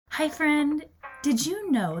Hi, friend. Did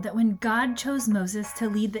you know that when God chose Moses to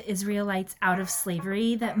lead the Israelites out of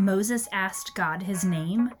slavery, that Moses asked God his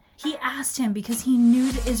name? He asked him because he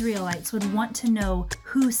knew the Israelites would want to know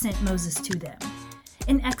who sent Moses to them.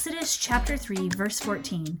 In Exodus chapter 3, verse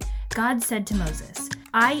 14, God said to Moses,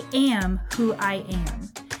 "I am who I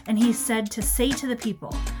am." And he said to say to the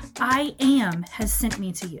people, "I am has sent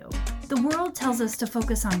me to you." The world tells us to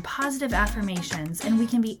focus on positive affirmations, and we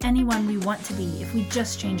can be anyone we want to be if we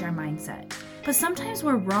just change our mindset. But sometimes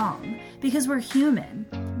we're wrong because we're human.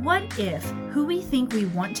 What if who we think we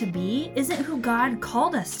want to be isn't who God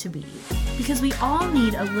called us to be? Because we all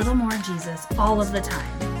need a little more Jesus all of the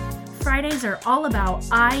time. Fridays are all about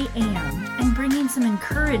I am and bringing some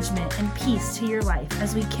encouragement and peace to your life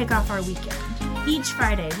as we kick off our weekend. Each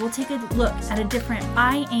Friday, we'll take a look at a different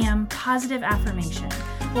I am positive affirmation.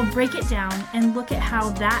 We'll break it down and look at how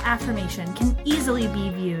that affirmation can easily be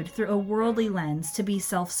viewed through a worldly lens to be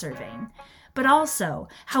self-serving, but also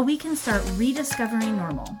how we can start rediscovering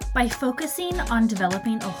normal by focusing on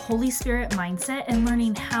developing a Holy Spirit mindset and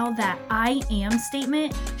learning how that I am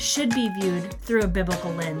statement should be viewed through a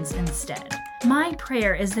biblical lens instead. My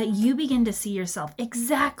prayer is that you begin to see yourself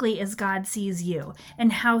exactly as God sees you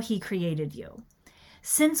and how He created you.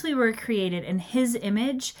 Since we were created in His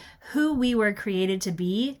image, who we were created to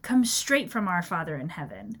be comes straight from our Father in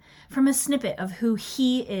heaven, from a snippet of who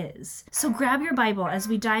He is. So grab your Bible as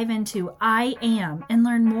we dive into I am and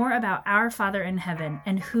learn more about our Father in heaven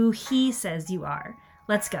and who He says you are.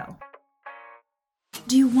 Let's go.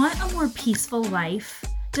 Do you want a more peaceful life?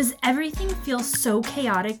 Does everything feel so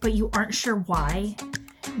chaotic but you aren't sure why?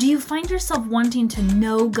 Do you find yourself wanting to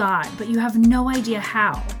know God but you have no idea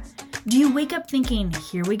how? Do you wake up thinking,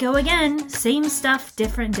 here we go again, same stuff,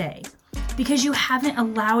 different day? Because you haven't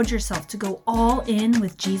allowed yourself to go all in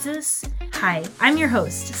with Jesus? Hi, I'm your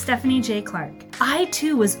host, Stephanie J. Clark. I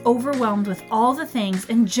too was overwhelmed with all the things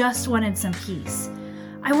and just wanted some peace.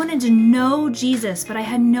 I wanted to know Jesus, but I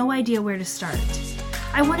had no idea where to start.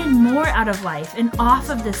 I wanted more out of life and off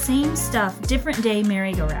of the same stuff, different day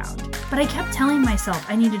merry-go-round. But I kept telling myself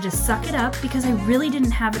I needed to suck it up because I really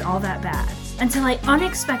didn't have it all that bad. Until I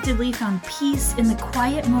unexpectedly found peace in the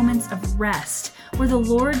quiet moments of rest, where the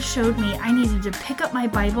Lord showed me I needed to pick up my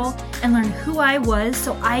Bible and learn who I was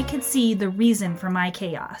so I could see the reason for my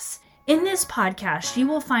chaos. In this podcast, you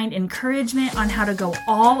will find encouragement on how to go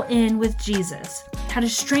all in with Jesus, how to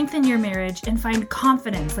strengthen your marriage and find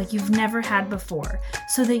confidence like you've never had before,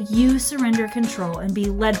 so that you surrender control and be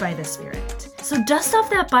led by the Spirit. So dust off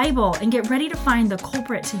that Bible and get ready to find the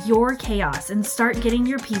culprit to your chaos and start getting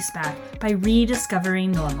your peace back by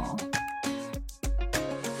rediscovering normal.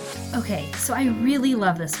 Okay, so I really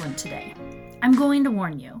love this one today. I'm going to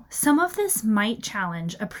warn you, some of this might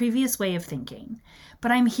challenge a previous way of thinking,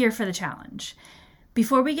 but I'm here for the challenge.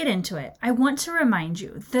 Before we get into it, I want to remind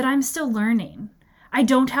you that I'm still learning. I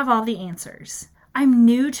don't have all the answers. I'm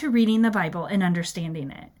new to reading the Bible and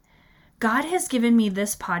understanding it. God has given me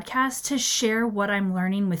this podcast to share what I'm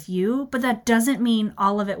learning with you, but that doesn't mean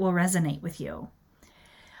all of it will resonate with you.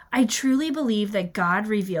 I truly believe that God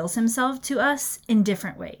reveals Himself to us in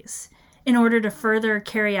different ways in order to further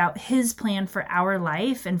carry out His plan for our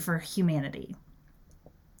life and for humanity.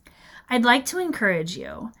 I'd like to encourage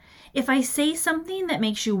you, if I say something that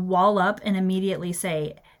makes you wall up and immediately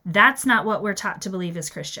say, that's not what we're taught to believe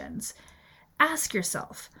as Christians, ask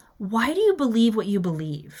yourself, why do you believe what you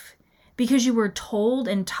believe? Because you were told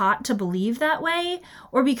and taught to believe that way,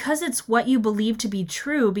 or because it's what you believe to be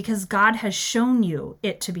true because God has shown you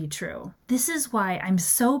it to be true? This is why I'm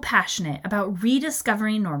so passionate about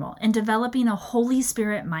rediscovering normal and developing a Holy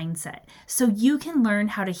Spirit mindset so you can learn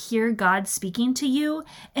how to hear God speaking to you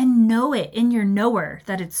and know it in your knower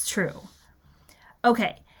that it's true.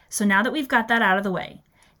 Okay, so now that we've got that out of the way,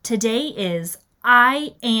 today is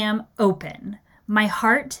I am open. My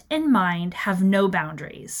heart and mind have no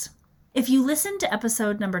boundaries. If you listen to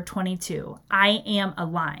episode number 22, I am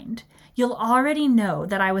aligned, you'll already know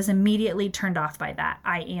that I was immediately turned off by that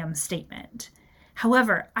I am statement.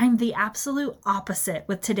 However, I'm the absolute opposite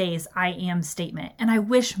with today's I am statement, and I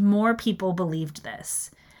wish more people believed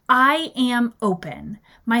this. I am open.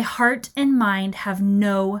 My heart and mind have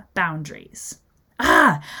no boundaries.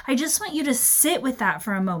 I just want you to sit with that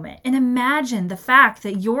for a moment and imagine the fact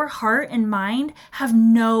that your heart and mind have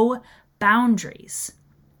no boundaries.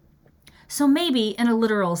 So maybe in a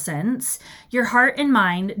literal sense, your heart and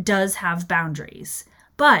mind does have boundaries.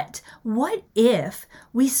 But what if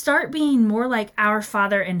we start being more like our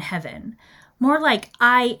Father in heaven, more like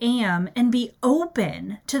I am, and be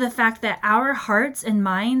open to the fact that our hearts and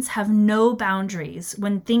minds have no boundaries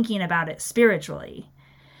when thinking about it spiritually?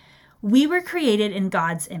 We were created in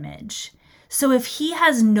God's image. So if He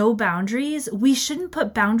has no boundaries, we shouldn't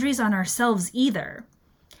put boundaries on ourselves either.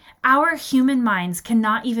 Our human minds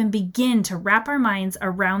cannot even begin to wrap our minds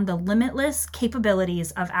around the limitless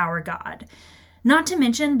capabilities of our God. Not to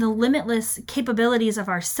mention the limitless capabilities of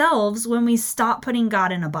ourselves when we stop putting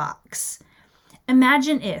God in a box.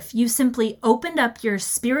 Imagine if you simply opened up your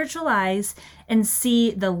spiritual eyes and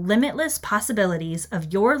see the limitless possibilities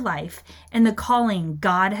of your life and the calling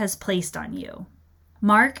God has placed on you.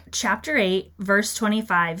 Mark chapter 8, verse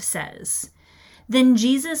 25 says, "Then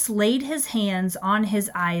Jesus laid his hands on his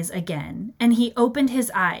eyes again, and he opened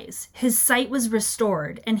his eyes. His sight was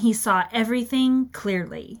restored, and he saw everything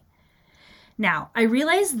clearly." Now, I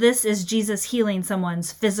realize this is Jesus healing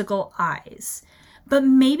someone's physical eyes, but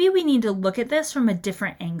maybe we need to look at this from a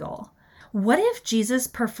different angle. What if Jesus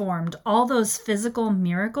performed all those physical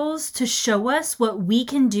miracles to show us what we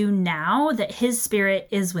can do now that his Spirit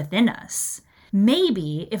is within us?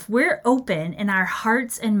 Maybe if we're open and our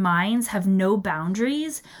hearts and minds have no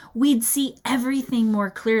boundaries, we'd see everything more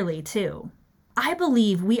clearly too. I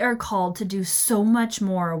believe we are called to do so much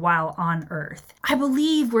more while on earth. I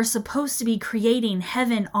believe we're supposed to be creating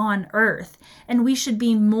heaven on earth, and we should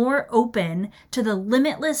be more open to the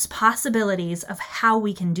limitless possibilities of how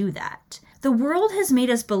we can do that. The world has made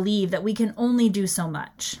us believe that we can only do so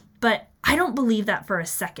much, but I don't believe that for a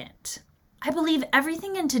second. I believe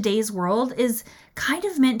everything in today's world is kind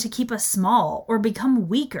of meant to keep us small or become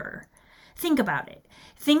weaker. Think about it.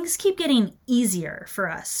 Things keep getting easier for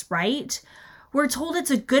us, right? We're told it's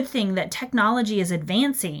a good thing that technology is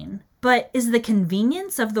advancing, but is the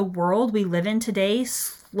convenience of the world we live in today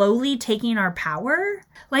slowly taking our power?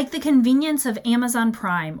 Like the convenience of Amazon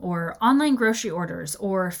Prime or online grocery orders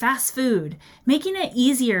or fast food, making it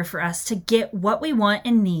easier for us to get what we want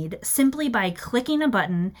and need simply by clicking a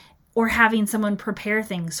button or having someone prepare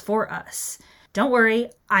things for us. Don't worry,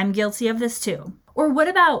 I'm guilty of this too. Or what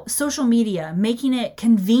about social media making it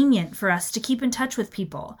convenient for us to keep in touch with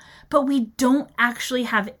people, but we don't actually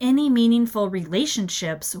have any meaningful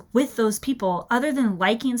relationships with those people other than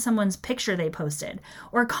liking someone's picture they posted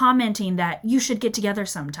or commenting that you should get together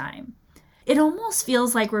sometime? It almost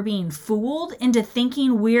feels like we're being fooled into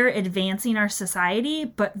thinking we're advancing our society,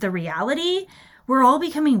 but the reality, we're all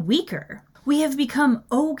becoming weaker. We have become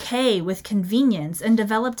okay with convenience and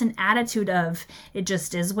developed an attitude of, it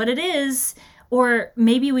just is what it is. Or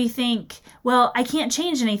maybe we think, well, I can't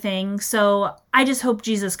change anything, so I just hope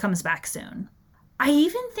Jesus comes back soon. I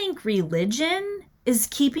even think religion is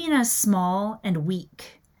keeping us small and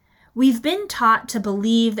weak. We've been taught to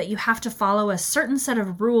believe that you have to follow a certain set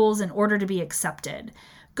of rules in order to be accepted.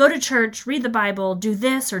 Go to church, read the Bible, do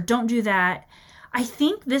this or don't do that. I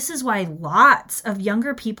think this is why lots of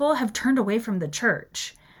younger people have turned away from the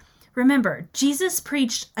church. Remember, Jesus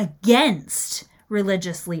preached against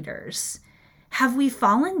religious leaders. Have we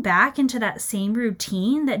fallen back into that same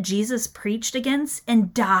routine that Jesus preached against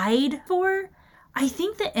and died for? I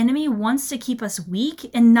think the enemy wants to keep us weak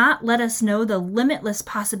and not let us know the limitless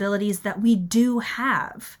possibilities that we do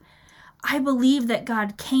have. I believe that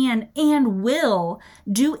God can and will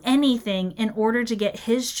do anything in order to get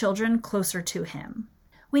his children closer to him.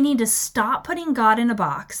 We need to stop putting God in a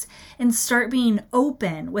box and start being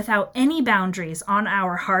open without any boundaries on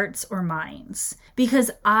our hearts or minds.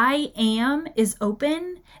 Because I am is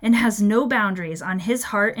open and has no boundaries on his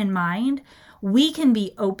heart and mind, we can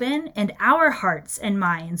be open and our hearts and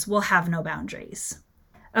minds will have no boundaries.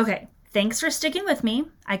 Okay, thanks for sticking with me.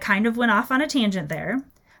 I kind of went off on a tangent there.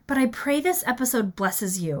 But I pray this episode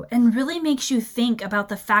blesses you and really makes you think about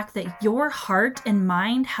the fact that your heart and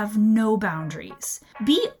mind have no boundaries.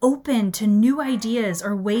 Be open to new ideas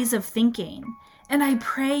or ways of thinking. And I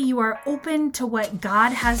pray you are open to what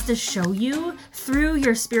God has to show you through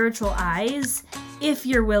your spiritual eyes, if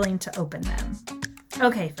you're willing to open them.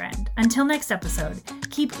 Okay, friend, until next episode,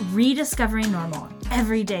 keep rediscovering normal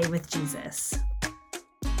every day with Jesus.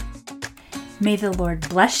 May the Lord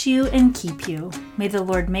bless you and keep you. May the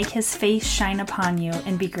Lord make his face shine upon you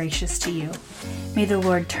and be gracious to you. May the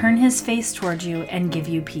Lord turn his face toward you and give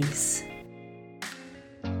you peace.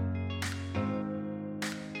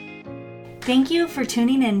 Thank you for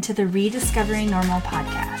tuning in to the Rediscovering Normal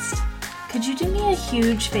podcast. Could you do me a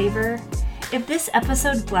huge favor? If this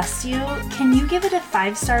episode blessed you, can you give it a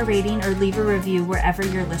 5-star rating or leave a review wherever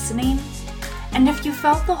you're listening? And if you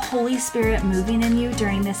felt the Holy Spirit moving in you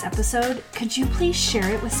during this episode, could you please share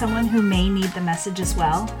it with someone who may need the message as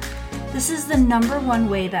well? This is the number one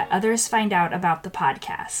way that others find out about the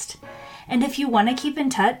podcast. And if you want to keep in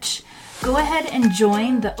touch, go ahead and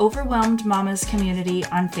join the Overwhelmed Mamas community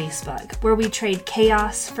on Facebook, where we trade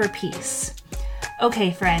chaos for peace.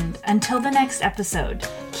 Okay, friend, until the next episode,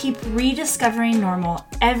 keep rediscovering normal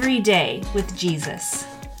every day with Jesus.